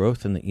 the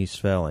growth in the East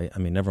Valley, I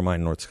mean, never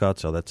mind North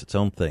Scottsdale, that's its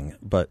own thing,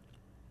 but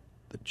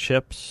the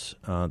chips,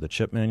 the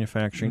chip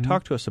manufacturing.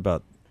 Talk to us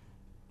about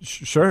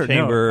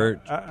chamber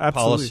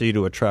policy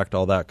to attract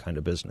all that kind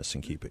of business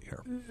and keep it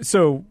here.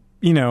 So,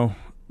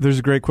 there's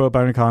a great quote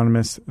by an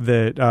economist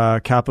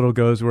that capital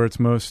goes where it's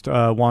most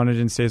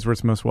wanted and stays where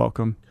it's most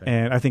welcome. Okay.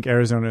 And I think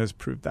Arizona has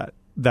proved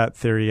that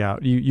theory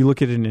out. You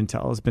look at it,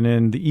 Intel has been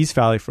in the East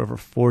Valley for over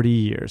 40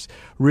 years.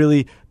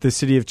 Really, the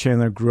city of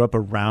Chandler grew up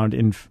around,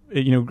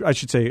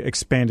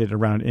 expanded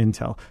around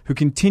Intel, who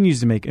continues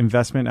to make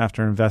investment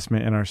after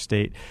investment in our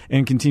state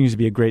and continues to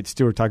be a great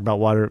steward. Talk about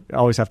water. I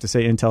always have to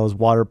say Intel is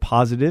water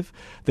positive.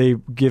 They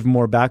give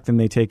more back than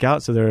they take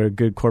out, so they're a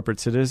good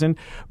corporate citizen.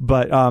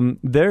 But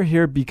they're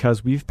here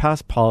because we've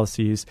passed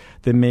policies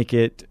that make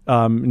it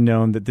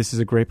known that this is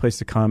a great place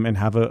to come and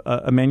have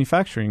a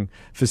manufacturing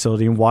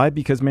facility. And why?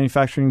 Because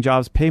manufacturing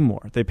jobs pay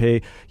more. They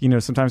pay,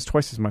 sometimes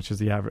twice as much as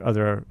the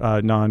other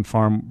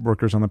non-farm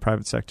workers on the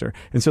private sector.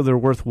 And so they're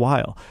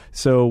worthwhile.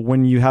 So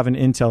when you have an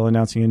Intel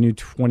announcing a new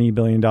 $20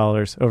 billion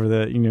over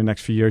the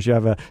next few years, you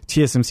have a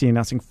TSMC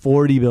announcing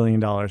 $40 billion,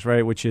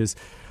 right, which is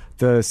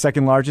the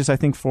second largest, I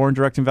think, foreign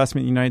direct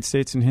investment in the United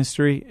States in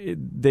history.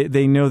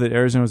 They know that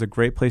Arizona is a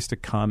great place to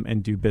come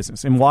and do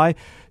business. And why?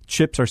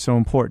 Chips are so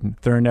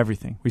important. They're in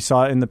everything. We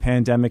saw it in the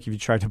pandemic. If you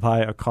tried to buy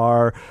a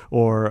car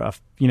or a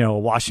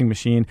washing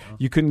machine,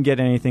 you couldn't get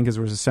anything because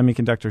there was a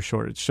semiconductor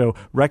shortage. So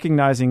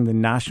recognizing the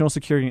national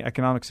security and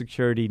economic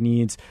security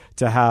needs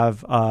to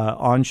have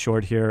onshore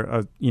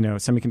here,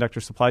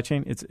 semiconductor supply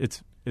chain, it's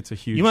a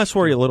huge. You must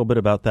worry a little bit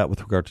about that with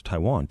regard to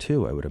Taiwan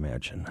too, I would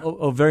imagine.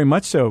 Oh, very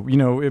much so.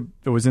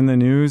 It was in the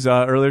news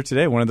earlier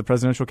today. One of the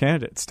presidential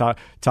candidates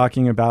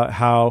talking about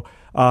how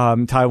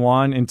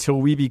Taiwan, until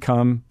we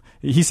become,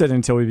 I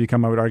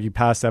would argue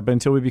past that, but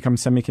until we become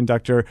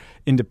semiconductor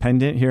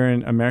independent here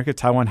in America,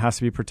 Taiwan has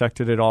to be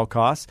protected at all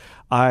costs.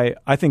 I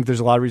think there's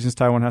a lot of reasons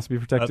Taiwan has to be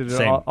protected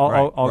at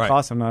all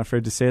costs. I'm not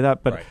afraid to say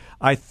that, but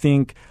I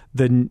think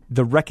the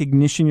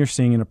recognition you're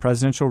seeing in a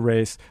presidential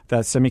race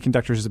that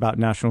semiconductors is about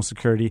national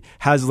security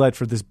has led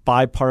for this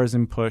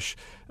bipartisan push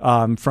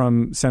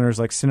from senators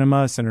like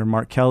Sinema, Senator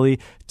Mark Kelly,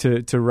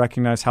 to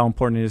recognize how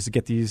important it is to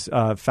get these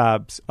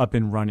fabs up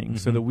and running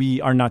so that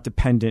we are not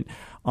dependent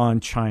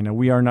on China.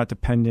 We are not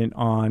dependent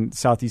on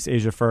Southeast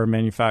Asia for our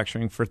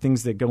manufacturing, for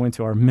things that go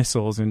into our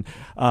missiles and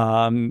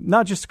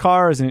not just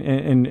cars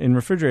and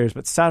refrigerators,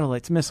 but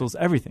satellites, missiles,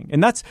 everything.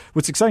 And that's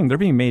what's exciting. They're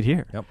being made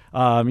here. Yep.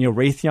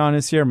 Raytheon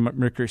is here,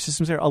 Mercury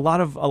Systems here. A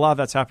lot of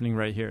that's happening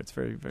right here. It's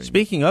very, very.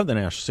 Speaking of the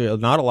national,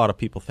 not a lot of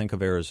people think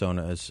of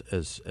Arizona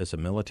as a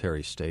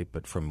military state,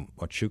 but from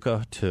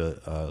Huachuca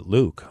to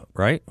Luke,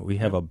 right? We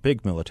have a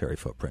big military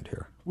footprint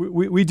here.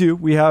 We do.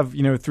 We have,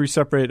 three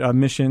separate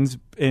missions,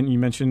 and you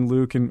mentioned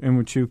Luke and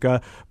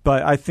Huachuca.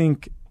 But I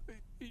think,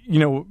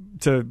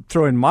 to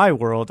throw in my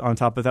world on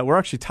top of that, we're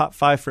actually top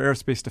 5 for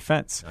aerospace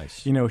defense.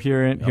 Nice.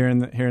 Here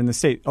in the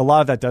state. A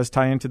lot of that does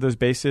tie into those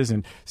bases,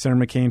 and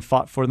Senator McCain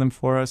fought for them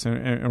for us,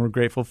 and we're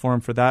grateful for him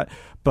for that.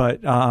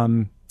 But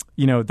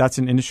that's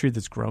an industry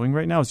that's growing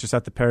right now. It's just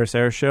at the Paris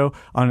Air Show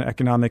on an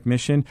economic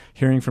mission,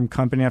 hearing from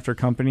company after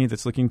company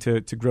that's looking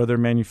to grow their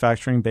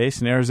manufacturing base,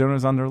 and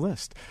Arizona's on their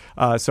list.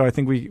 So I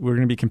think we're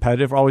going to be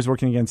competitive. We're always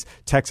working against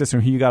Texas,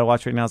 and who you got to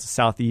watch right now is the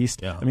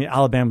Southeast. Yeah. I mean,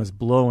 Alabama's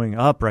blowing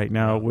up right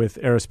now with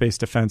aerospace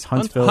defense.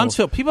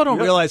 Huntsville. People don't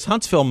realize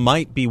Huntsville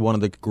might be one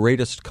of the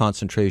greatest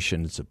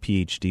concentrations of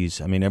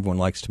PhDs. I mean, everyone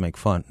likes to make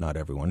fun. Not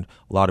everyone.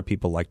 A lot of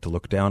people like to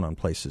look down on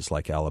places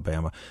like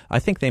Alabama. I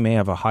think they may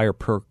have a higher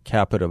per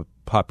capita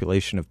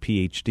population of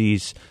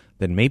PhDs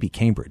than maybe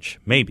Cambridge.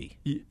 Maybe.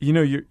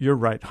 You're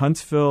right.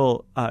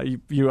 Huntsville, I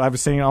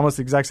was saying almost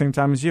the exact same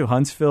time as you.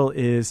 Huntsville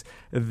is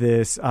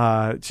this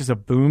just a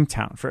boom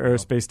town for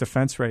aerospace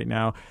defense right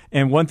now.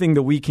 And one thing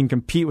that we can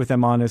compete with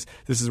them on is,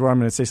 this is where I'm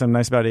going to say something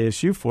nice about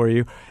ASU for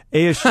you.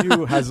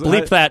 ASU has...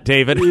 Bleep that,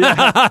 David.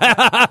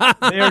 Yeah.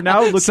 They are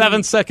now looking...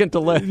 7-second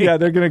delay. Yeah,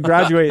 they're going to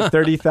graduate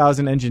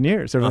 30,000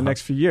 engineers over the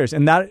next few years.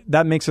 And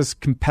that makes us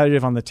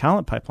competitive on the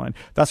talent pipeline.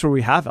 That's where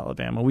we have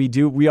Alabama.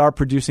 We are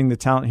producing the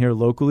talent here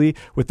locally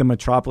with the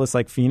metropolis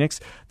like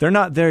Phoenix. They're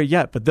not there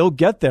yet, but they'll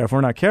get there if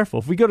we're not careful.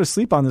 If we go to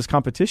sleep on this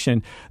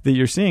competition that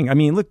you're seeing, I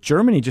mean, look,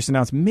 Germany just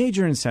announced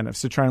major incentives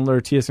to try and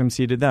lure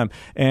TSMC to them.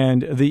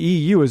 And the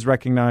EU has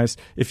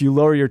recognized if you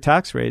lower your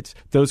tax rates,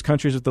 those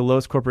countries with the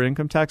lowest corporate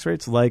income tax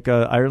rates, like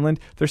Ireland,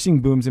 they're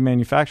seeing booms in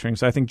manufacturing.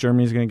 So I think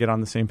Germany is going to get on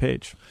the same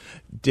page.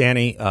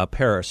 Danny,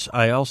 Paris,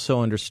 I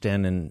also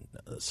understand in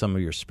some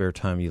of your spare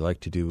time you like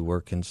to do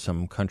work in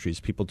some countries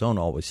people don't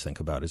always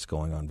think about as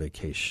going on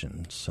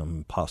vacation,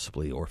 some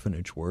possibly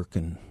orphanage work.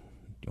 And do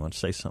you want to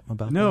say something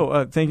about that?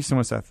 No, thank you so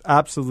much, Seth.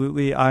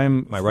 Absolutely.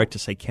 Am I right to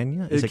say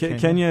Kenya? Is it Kenya?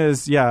 Kenya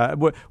is, yeah.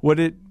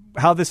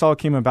 How this all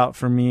came about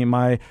for me,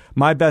 my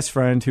best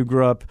friend who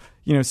grew up,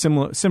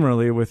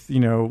 similarly with,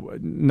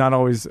 not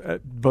always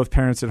both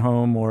parents at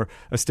home or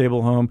a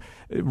stable home,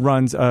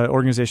 runs an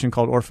organization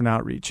called Orphan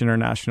Outreach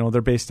International.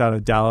 They're based out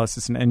of Dallas.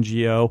 It's an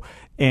NGO,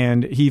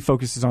 and he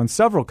focuses on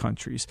several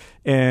countries,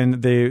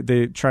 and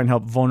they try and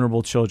help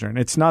vulnerable children.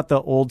 It's not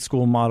the old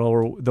school model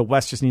where the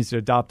West just needs to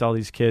adopt all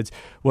these kids.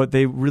 What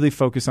they really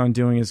focus on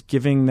doing is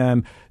giving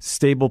them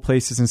stable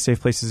places and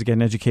safe places to get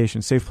an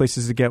education, safe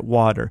places to get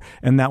water,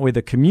 and that way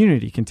the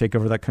community can take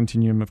over that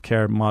continuum of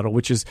care model,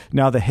 which is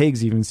now the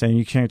Hague's even saying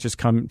you can't just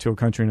come to a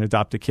country and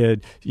adopt a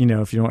kid,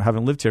 if you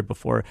haven't lived here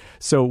before.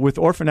 So with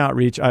Orphan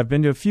Outreach, I've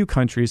been to a few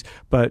countries,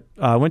 but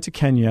I went to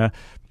Kenya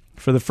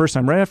for the first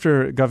time right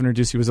after Governor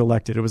Ducey was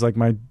elected. It was like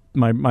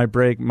my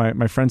break.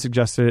 My friend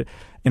suggested it,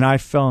 and I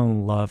fell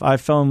in love. I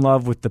fell in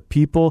love with the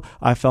people.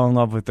 I fell in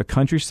love with the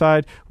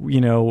countryside.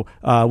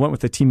 Went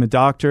with a team of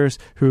doctors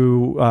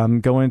who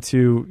go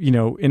into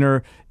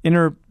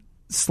inner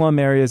slum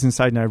areas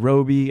inside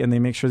Nairobi, and they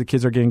make sure the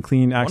kids are getting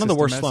clean access to medicine.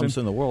 One of the worst slums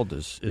in the world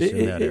is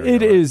in that area.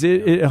 It is.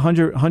 It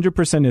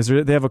 100% is.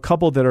 They have a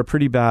couple that are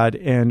pretty bad,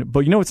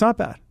 but what's not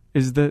bad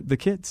is the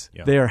kids.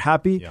 Yeah. They are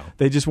happy. Yeah.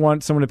 They just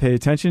want someone to pay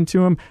attention to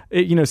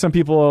them. Some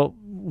people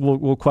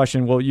will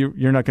question, well,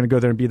 you're not going to go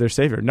there and be their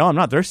savior. No, I'm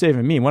not. They're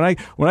saving me. When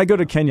I go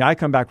to Kenya, I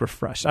come back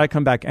refreshed. I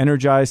come back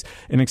energized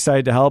and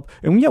excited to help.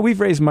 And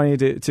we've raised money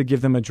to give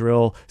them a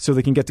drill so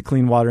they can get to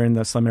clean water in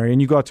the slum area. And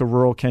you go out to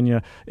rural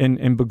Kenya in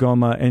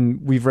Bungoma,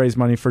 and we've raised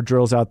money for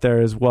drills out there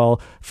as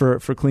well for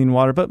clean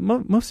water. But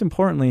most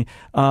importantly,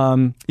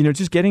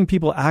 just getting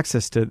people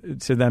access to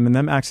them and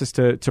them access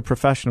to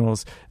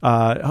professionals,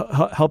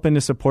 helping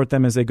to support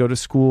them as they go to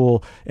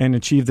school and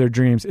achieve their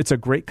dreams. It's a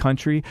great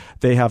country.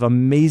 They have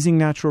amazing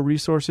natural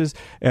resources,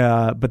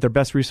 but their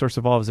best resource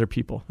of all is their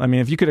people. I mean,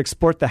 if you could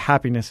export the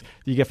happiness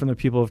you get from the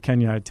people of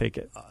Kenya, I'd take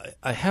it.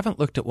 I haven't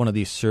looked at one of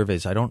these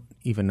surveys. I don't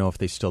even know if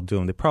they still do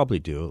them. They probably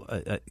do,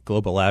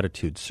 global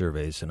attitude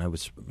surveys. And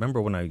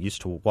remember when I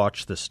used to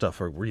watch this stuff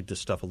or read this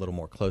stuff a little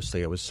more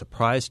closely, I was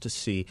surprised to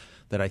see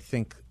that I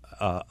think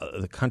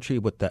the country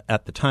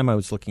at the time I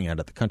was looking at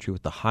it, the country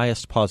with the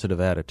highest positive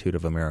attitude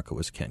of America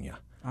was Kenya.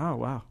 Oh,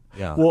 wow.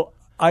 Yeah. Well,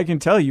 I can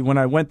tell you when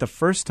I went the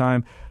first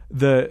time,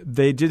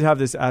 they did have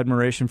this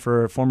admiration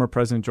for former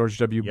President George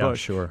W.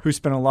 Bush, who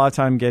spent a lot of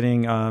time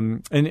getting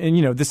and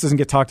this doesn't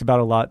get talked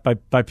about a lot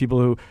by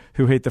people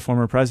who hate the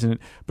former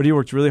president, but he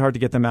worked really hard to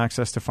get them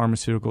access to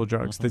pharmaceutical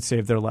drugs that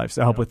saved their lives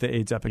to help with the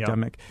AIDS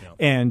epidemic.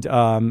 And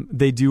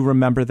they do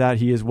remember that.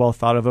 He is well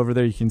thought of over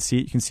there. You can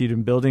see it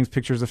in buildings,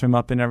 pictures of him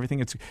up and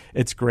everything.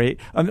 It's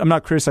great. I'm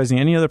not criticizing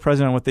any other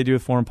president on what they do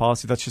with foreign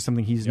policy. That's just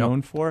something he's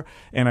known for,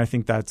 and I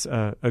think that's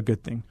a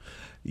good thing.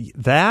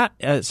 That,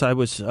 as I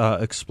was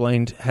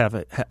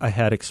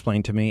had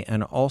explained to me,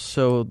 and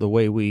also the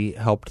way we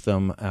helped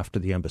them after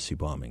the embassy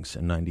bombings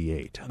in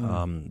 '98.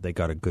 They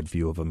got a good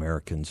view of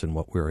Americans and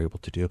what we were able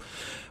to do.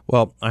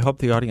 Well, I hope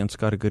the audience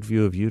got a good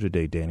view of you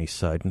today, Danny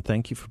Seiden.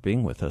 Thank you for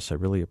being with us. I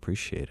really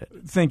appreciate it.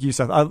 Thank you,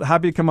 Seth. I'm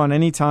happy to come on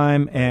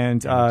anytime,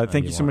 and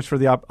thank you so much for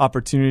the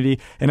opportunity.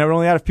 And I would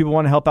only add, if people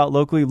want to help out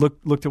locally,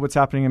 look to what's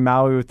happening in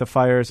Maui with the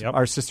fires.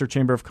 Our sister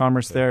Chamber of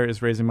Commerce there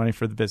is raising money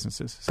for the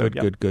businesses. So,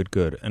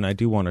 good. And I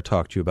do want to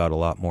talk to you about a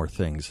lot more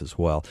things as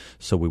well.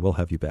 So we will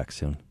have you back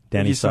soon.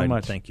 Danny Thank you so Seiden,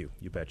 much. Thank you.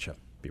 You betcha.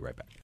 Be right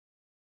back.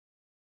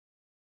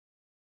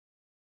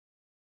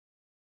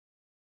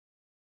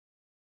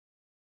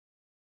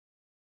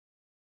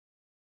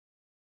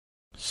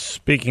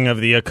 Speaking of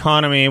the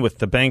economy, with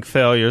the bank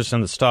failures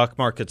and the stock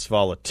market's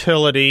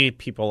volatility,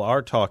 people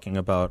are talking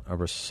about a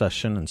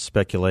recession and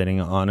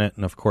speculating on it.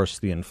 And, of course,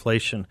 the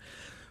inflation,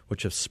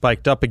 which has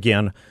spiked up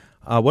again.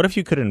 What if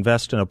you could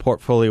invest in a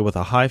portfolio with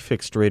a high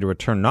fixed rate of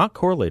return, not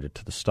correlated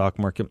to the stock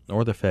market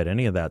or the Fed,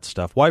 any of that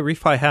stuff? Why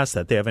Refi has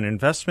that. They have an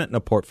investment in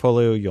a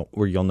portfolio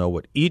where you'll know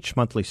what each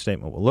monthly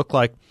statement will look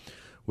like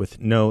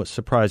with no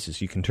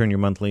surprises. You can turn your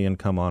monthly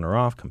income on or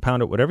off,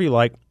 compound it, whatever you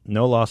like.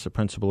 No loss of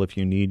principal if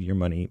you need your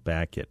money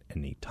back at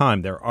any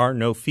time. There are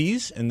no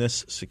fees in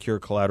this secure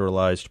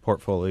collateralized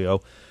portfolio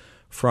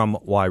from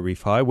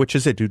YRefi, which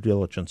is a due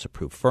diligence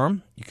approved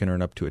firm. You can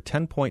earn up to a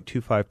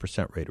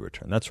 10.25% rate of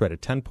return. That's right, a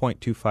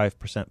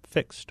 10.25%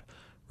 fixed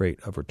rate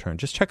of return.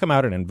 Just check them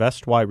out at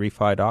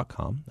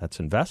investYRefi.com. That's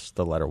invest,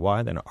 the letter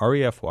Y, then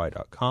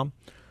REFY.com,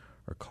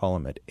 or call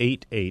them at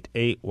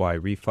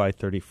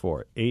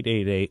 888-YRefi34.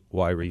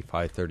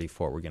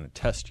 888-YRefi34. We're going to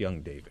test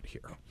young David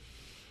here.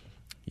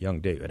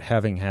 Young David,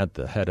 having had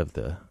the head of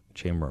the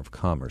Chamber of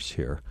Commerce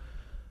here,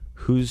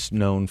 who's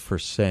known for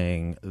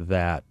saying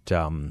that,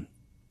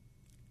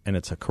 and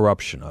it's a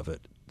corruption of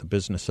it, the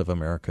business of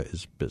America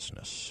is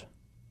business.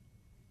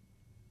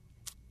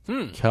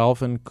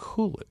 Calvin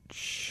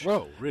Coolidge.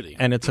 Whoa, really?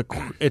 And it's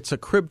a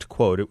cribbed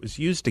quote. It was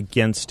used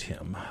against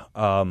him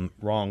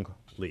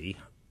wrongly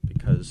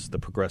because the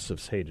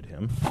progressives hated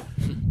him,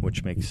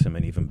 which makes him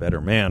an even better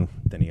man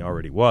than he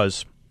already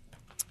was.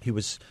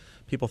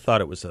 People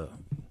thought it was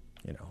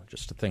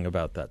just a thing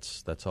about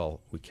that's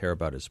all we care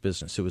about is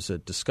business. It was a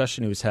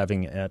discussion he was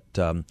having at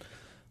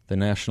the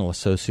National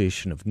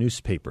Association of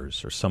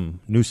Newspapers, or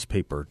some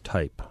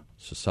newspaper-type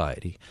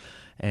society,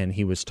 and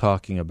he was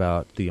talking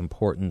about the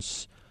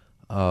importance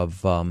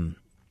of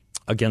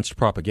against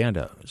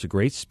propaganda. It was a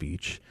great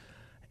speech,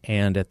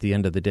 and at the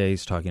end of the day,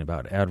 he's talking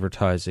about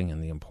advertising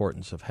and the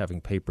importance of having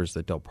papers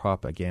that don't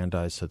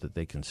propagandize so that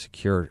they can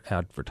secure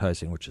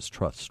advertising, which is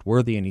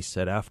trustworthy. And he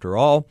said, after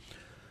all,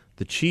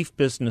 the chief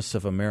business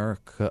of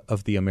America,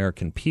 of the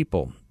American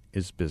people,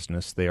 is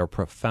business. They are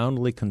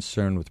profoundly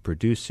concerned with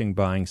producing,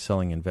 buying,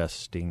 selling,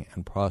 investing,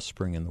 and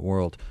prospering in the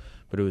world.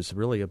 But it was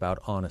really about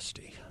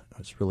honesty. It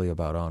was really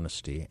about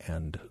honesty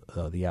and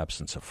the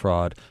absence of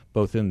fraud,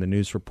 both in the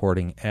news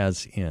reporting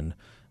as in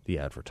the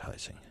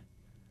advertising.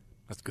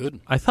 That's good.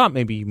 I thought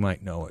maybe you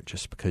might know it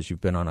just because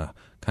you've been on a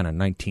kind of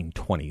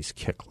 1920s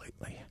kick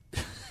lately.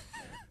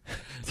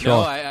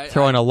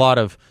 Throwing a lot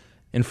of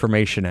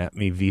information at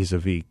me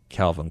vis-a-vis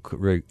Calvin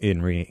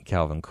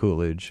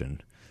Coolidge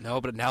and. No,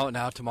 but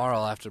now tomorrow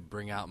I'll have to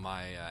bring out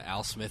my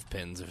Al Smith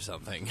pins or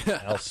something.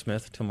 Al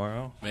Smith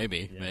tomorrow?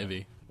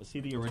 Maybe. Was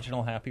he the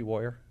original Happy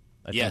Warrior?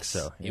 I think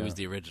so. He was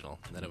the original.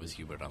 And then it was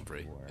Hubert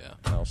Humphrey.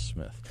 Yeah. Al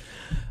Smith.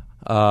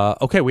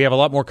 Okay, we have a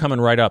lot more coming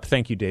right up.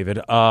 Thank you, David.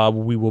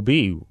 We will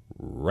be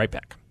right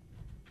back.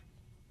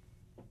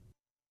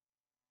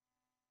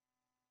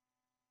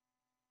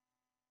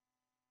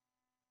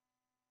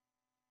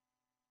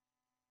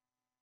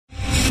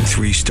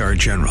 Three-star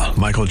General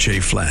Michael J.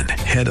 Flynn,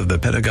 head of the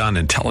Pentagon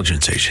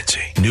Intelligence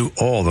Agency, knew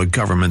all the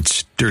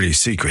government's dirty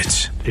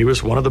secrets. He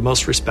was one of the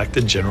most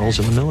respected generals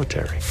in the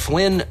military.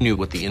 Flynn knew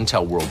what the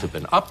intel world had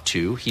been up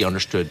to. He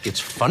understood its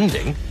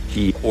funding.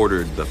 He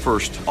ordered the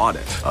first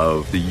audit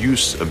of the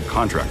use of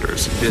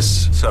contractors.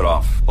 This set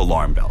off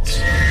alarm bells.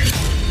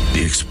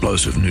 The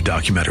explosive new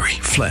documentary,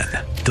 Flynn,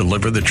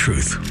 Deliver the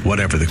Truth,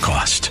 Whatever the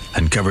Cost,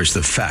 uncovers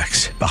the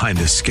facts behind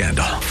this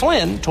scandal.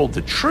 Flynn told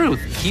the truth.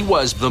 He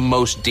was the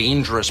most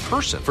dangerous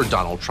person for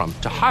Donald Trump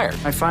to hire.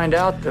 I find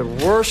out the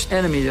worst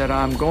enemy that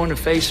I'm going to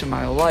face in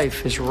my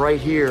life is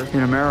right here in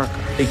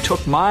America. They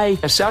took my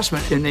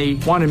assessment and they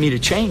wanted me to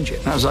change it.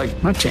 And I was like,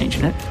 I'm not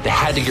changing it. They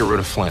had to get rid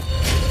of Flynn.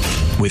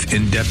 With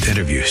in-depth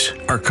interviews,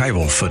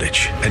 archival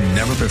footage, and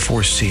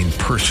never-before-seen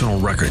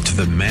personal records of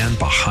the man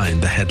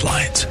behind the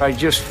headlines. I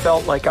just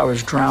felt like I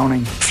was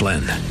drowning.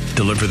 Flynn,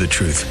 Deliver the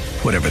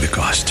Truth, Whatever the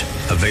Cost.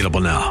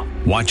 Available now.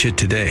 Watch it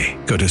today.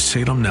 Go to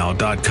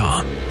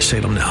salemnow.com.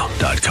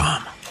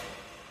 salemnow.com.